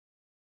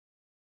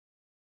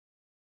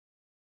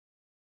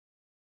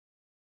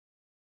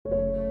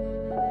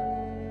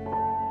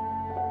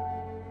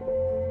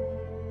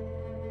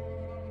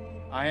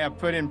I have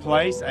put in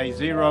place a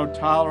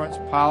zero-tolerance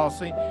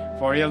policy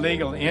for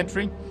illegal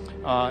entry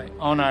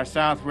on our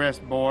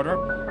southwest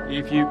border.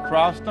 If you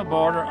cross the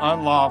border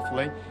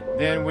unlawfully,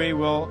 then we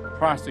will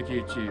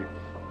prosecute you.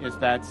 It's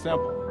that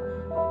simple.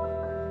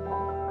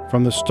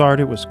 From the start,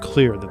 it was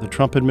clear that the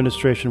Trump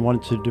administration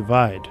wanted to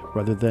divide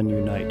rather than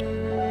unite.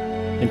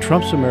 In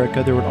Trump's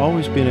America, there would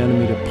always be an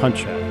enemy to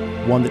punch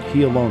at, one that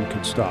he alone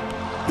could stop.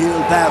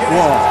 Build that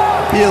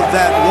wall, build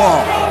that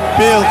wall,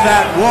 build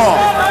that wall,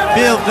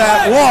 build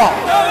that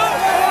wall.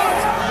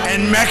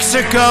 And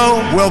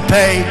Mexico will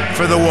pay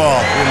for the wall.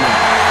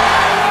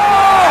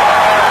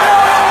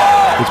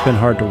 It's been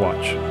hard to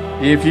watch.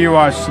 If you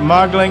are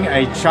smuggling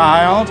a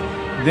child,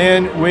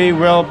 then we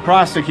will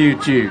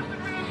prosecute you.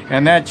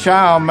 And that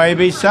child may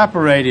be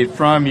separated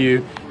from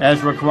you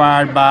as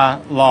required by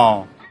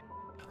law.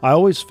 I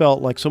always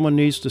felt like someone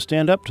needs to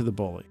stand up to the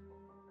bully.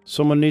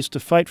 Someone needs to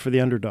fight for the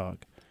underdog.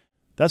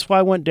 That's why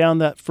I went down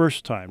that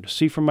first time, to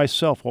see for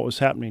myself what was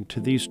happening to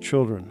these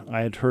children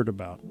I had heard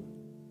about.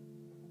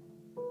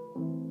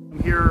 I'm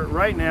here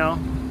right now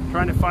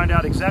trying to find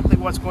out exactly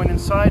what's going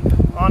inside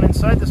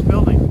this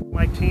building.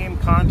 My team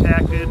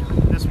contacted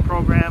this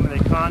program, and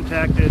they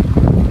contacted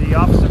the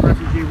Office of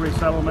Refugee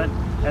Resettlement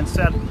and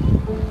said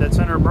that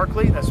Senator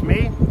Merkley, that's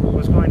me,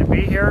 was going to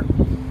be here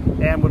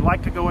and would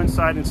like to go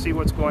inside and see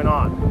what's going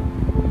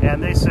on.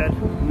 And they said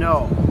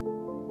no.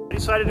 I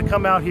decided to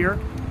come out here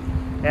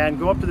and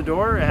go up to the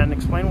door and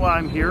explain why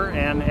I'm here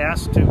and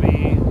ask to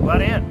be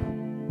let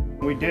in.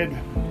 We did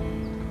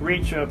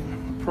reach a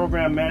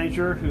program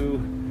manager who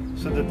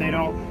said that they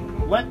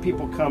don't let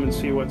people come and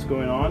see what's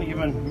going on,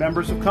 even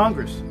members of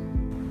Congress.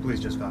 Police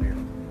just got here.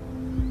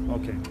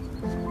 Okay.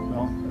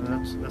 Well,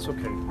 that's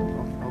okay.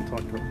 I'll talk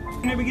to him.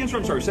 Your name begins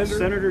from, sorry,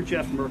 Senator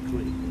Jeff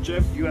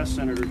Merkley. U.S.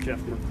 Senator Jeff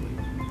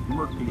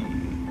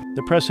Merkley.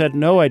 The press had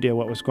no idea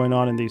what was going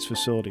on in these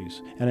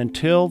facilities, and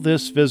until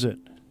this visit,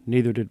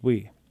 neither did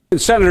we.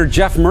 Senator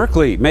Jeff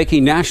Merkley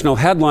making national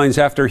headlines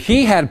after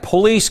he had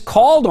police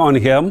called on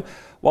him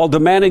while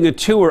demanding a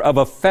tour of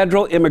a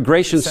federal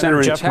immigration center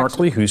in Texas. Jeff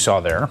Merkley, who you saw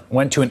there,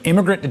 went to an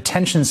immigrant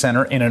detention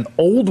center in an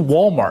old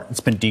Walmart that's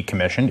been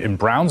decommissioned in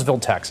Brownsville,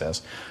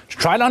 Texas, to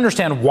try to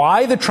understand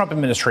why the Trump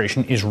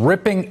administration is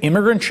ripping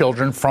immigrant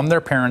children from their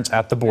parents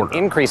at the border.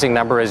 An increasing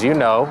number, as you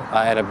know,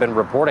 and have been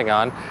reporting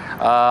on,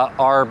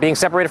 are being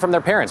separated from their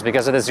parents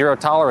because of the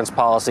zero-tolerance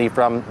policy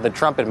from the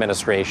Trump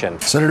administration.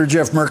 Senator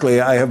Jeff Merkley,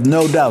 I have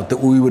no doubt that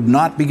we would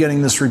not be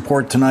getting this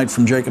report tonight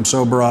from Jacob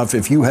Soboroff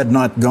if you had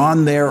not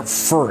gone there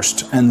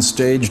first and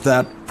staged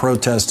that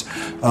protest,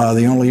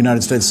 the only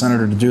United States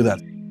senator to do that.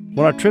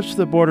 When our trips to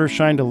the border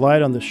shined a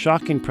light on the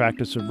shocking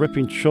practice of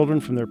ripping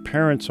children from their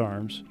parents'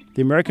 arms,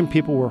 the American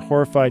people were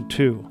horrified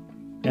too,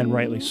 and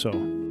rightly so.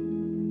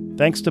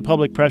 Thanks to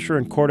public pressure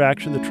and court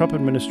action, the Trump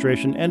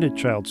administration ended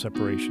child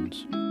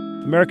separations.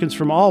 Americans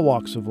from all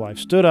walks of life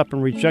stood up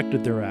and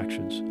rejected their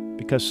actions,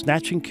 because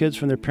snatching kids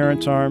from their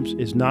parents' arms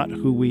is not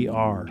who we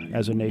are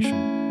as a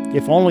nation.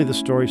 If only the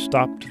story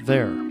stopped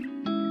there.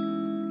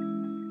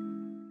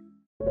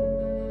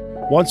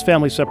 Once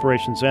family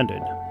separations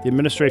ended, the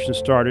administration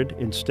started,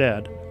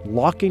 instead,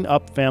 locking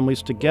up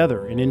families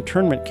together in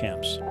internment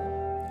camps.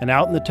 And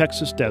out in the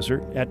Texas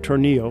desert, at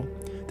Tornillo,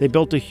 they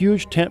built a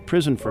huge tent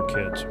prison for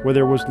kids where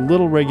there was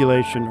little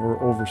regulation or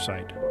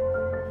oversight.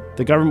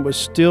 The government was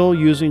still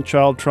using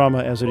child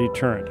trauma as a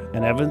deterrent,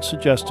 and evidence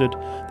suggested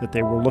that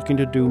they were looking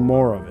to do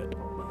more of it.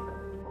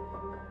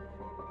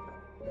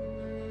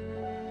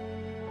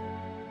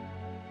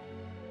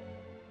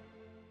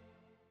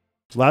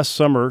 Last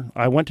summer,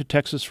 I went to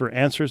Texas for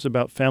answers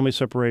about family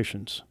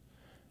separations.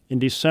 In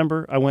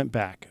December, I went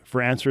back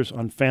for answers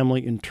on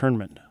family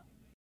internment.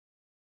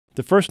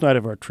 The first night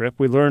of our trip,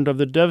 we learned of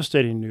the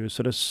devastating news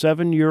that a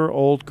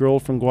 7-year-old girl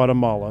from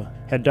Guatemala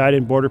had died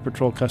in Border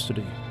Patrol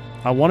custody.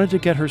 I wanted to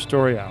get her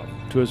story out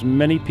to as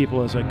many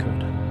people as I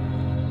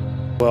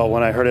could. Well,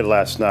 when I heard it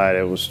last night,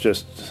 it was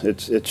just,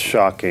 it's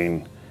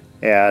shocking.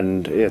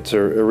 And it's a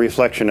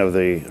reflection of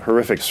the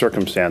horrific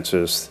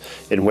circumstances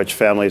in which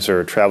families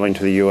are traveling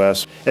to the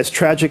U.S. It's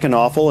tragic and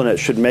awful, and it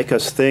should make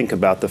us think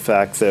about the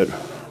fact that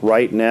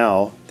right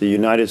now the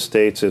United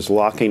States is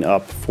locking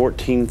up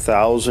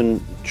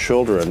 14,000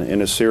 children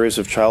in a series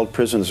of child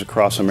prisons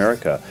across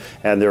America.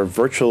 And they're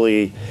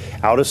virtually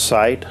out of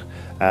sight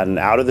and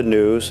out of the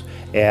news,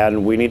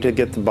 and we need to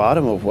get to the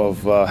bottom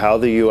of how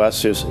the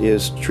U.S.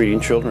 is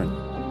treating children.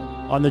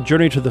 On the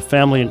journey to the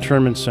family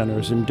internment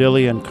centers in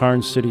Dilley and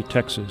Karnes City,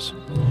 Texas,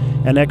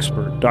 an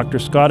expert, Dr.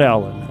 Scott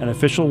Allen, an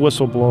official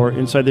whistleblower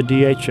inside the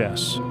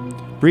DHS,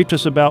 briefed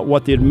us about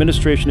what the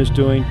administration is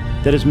doing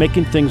that is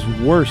making things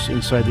worse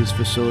inside these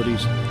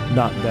facilities,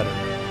 not better.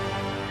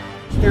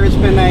 There has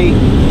been a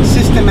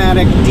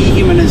systematic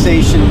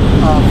dehumanization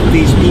of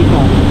these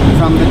people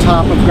from the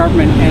top of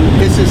government,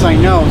 and this is, I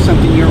know,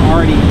 something you're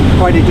already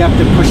quite adept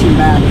at pushing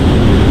back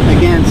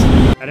against.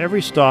 At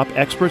every stop,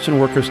 experts and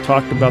workers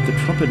talked about the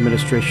Trump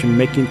administration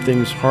making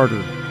things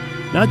harder,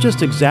 not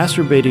just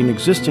exacerbating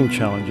existing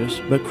challenges,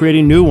 but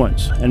creating new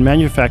ones and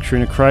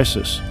manufacturing a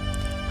crisis,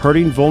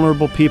 hurting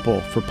vulnerable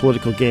people for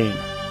political gain.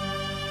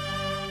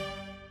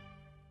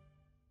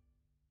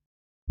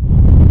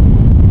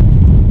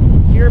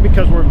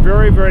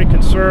 very, very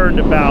concerned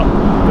about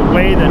the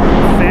way that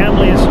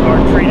families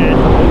are treated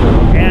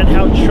and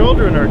how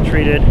children are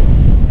treated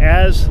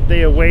as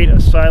they await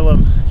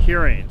asylum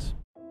hearings.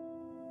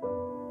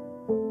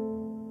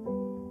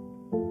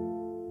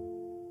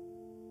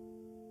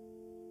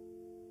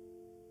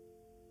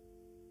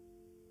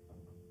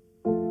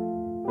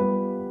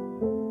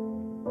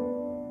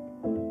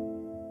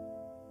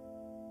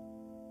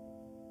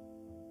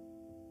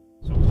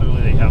 So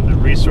clearly they have the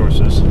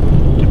resources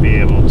to be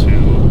able to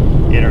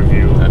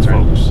interview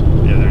folks.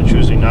 Yeah, they're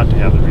choosing not to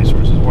have the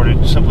resources or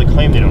to simply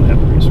claim they don't have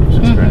the resources.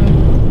 That's correct.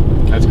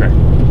 That's correct.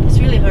 It's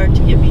really hard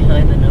to get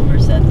behind the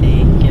numbers that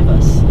they give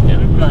us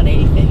about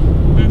anything,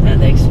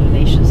 and the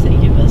explanations they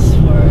give us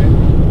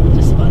for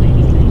just about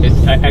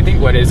anything. I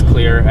think what is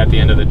clear at the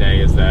end of the day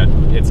is that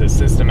it's a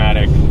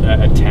systematic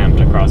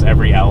attempt across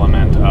every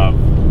element of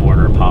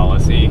border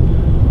policy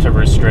to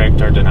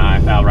restrict or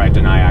outright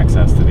deny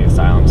access to the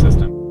asylum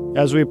system.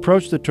 As we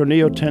approached the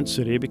Tornillo tent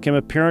city, it became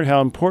apparent how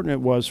important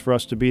it was for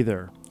us to be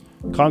there.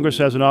 Congress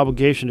has an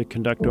obligation to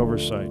conduct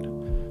oversight.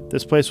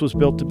 This place was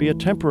built to be a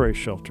temporary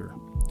shelter.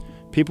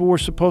 People were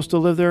supposed to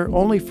live there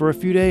only for a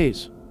few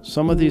days.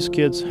 Some of these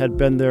kids had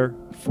been there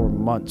for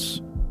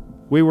months.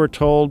 We were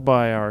told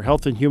by our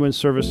Health and Human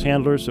Service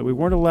handlers that we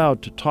weren't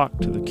allowed to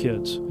talk to the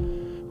kids.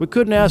 We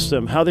couldn't ask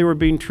them how they were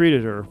being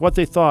treated or what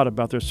they thought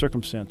about their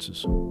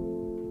circumstances.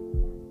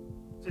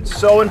 It's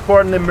so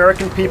important the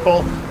American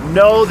people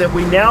know that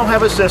we now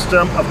have a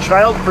system of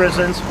child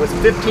prisons with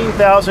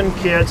 15,000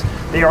 kids.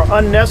 They are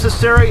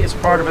unnecessary. It's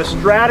part of a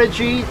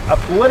strategy, a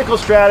political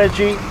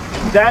strategy.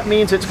 That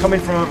means it's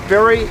coming from a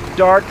very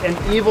dark and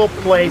evil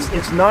place.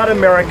 It's not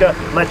America.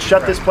 Let's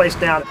shut this place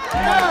down.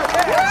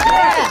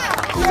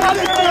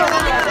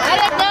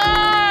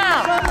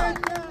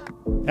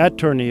 At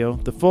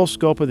Tornillo, the full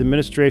scope of the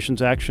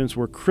administration's actions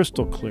were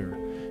crystal clear.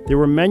 They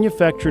were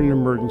manufacturing an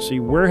emergency,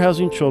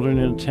 warehousing children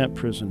in a tent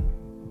prison.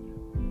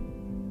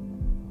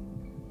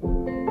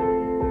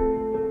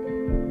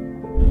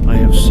 I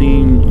have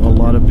seen a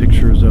lot of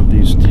pictures of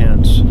these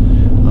tents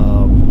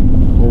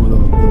over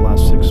the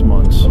last 6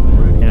 months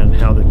and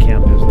how the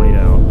camp is laid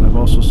out. I've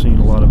also seen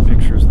a lot of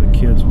pictures of the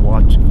kids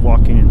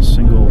walking in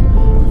single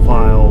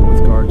file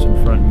with guards in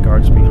front and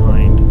guards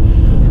behind.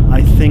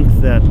 I think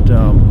that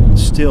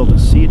still to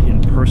see it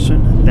in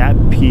person, that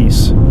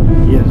piece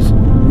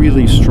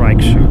really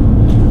strikes you.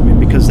 I mean,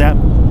 because that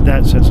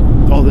says,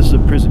 oh, this is a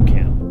prison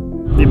camp.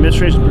 The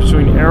administration is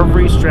pursuing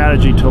every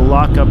strategy to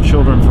lock up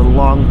children for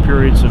long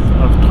periods of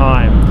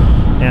time.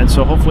 And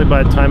so hopefully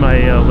by the time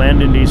I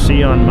land in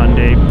D.C. on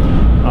Monday,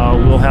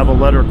 we'll have a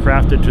letter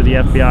crafted to the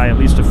FBI, at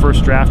least a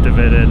first draft of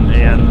it,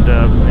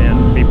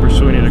 and be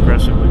pursuing it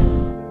aggressively.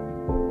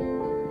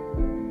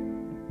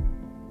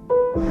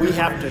 We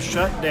have to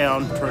shut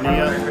down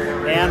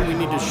Tornillo, and we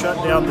need to shut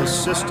down the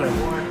system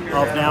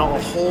of now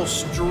a whole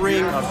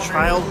string of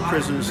child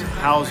prisons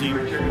housing,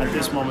 at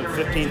this moment,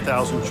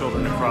 15,000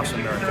 children across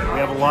America. We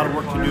have a lot of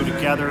work to do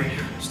together.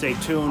 Stay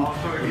tuned.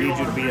 We need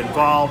you to be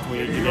involved. We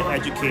need you to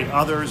educate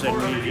others, and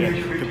we need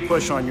you to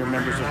push on your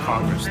members of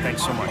Congress.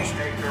 Thanks so much.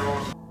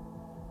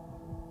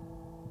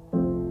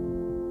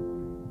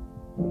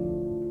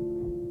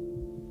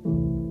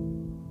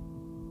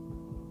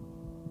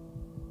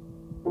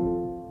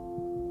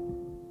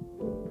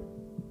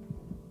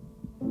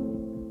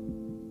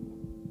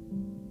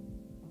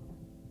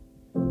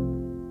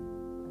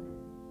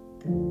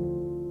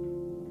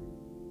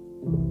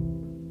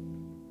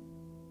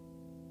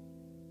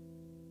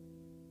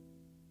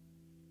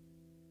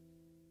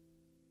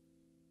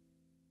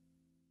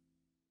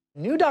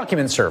 New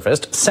documents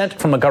surfaced, sent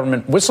from a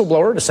government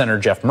whistleblower to Senator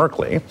Jeff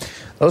Merkley.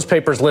 Those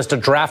papers list a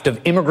draft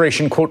of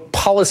immigration, quote,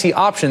 policy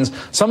options,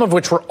 some of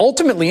which were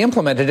ultimately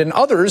implemented and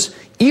others,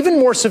 even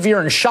more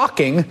severe and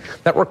shocking,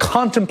 that were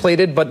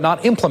contemplated but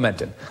not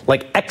implemented,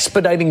 like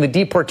expediting the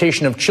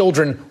deportation of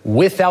children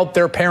without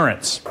their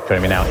parents.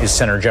 Joining me now is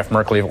Senator Jeff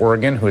Merkley of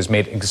Oregon, who has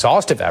made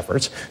exhaustive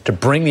efforts to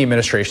bring the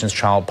administration's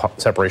child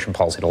separation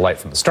policy to light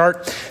from the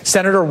start.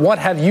 Senator, what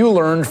have you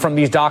learned from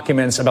these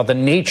documents about the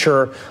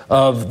nature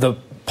of the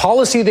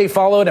policy they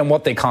followed and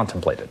what they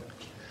contemplated?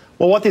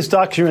 Well, what these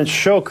documents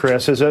show,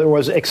 Chris, is that there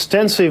was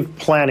extensive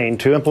planning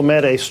to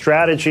implement a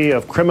strategy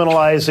of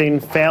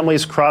criminalizing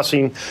families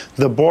crossing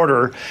the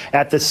border.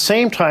 At the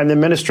same time, the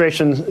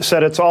administration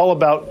said it's all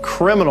about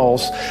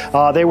criminals.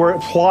 They were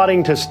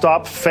plotting to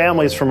stop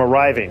families from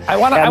arriving. I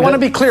want to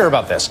be clear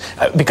about this,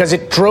 because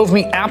it drove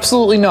me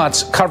absolutely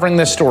nuts covering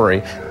this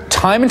story.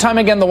 Time and time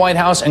again, the White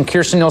House and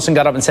Kirstjen Nielsen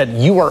got up and said,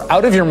 you are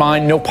out of your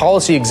mind, no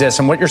policy exists.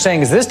 And what you're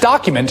saying is this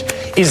document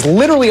is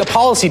literally a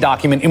policy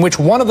document in which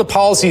one of the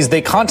policies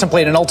they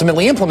contemplate and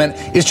ultimately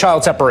implement is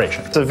child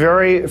separation. The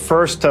very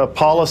first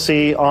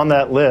policy on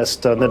that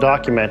list, the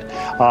document,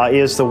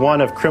 is the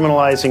one of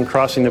criminalizing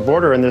crossing the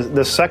border. And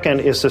the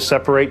second is to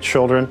separate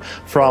children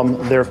from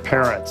their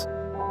parents.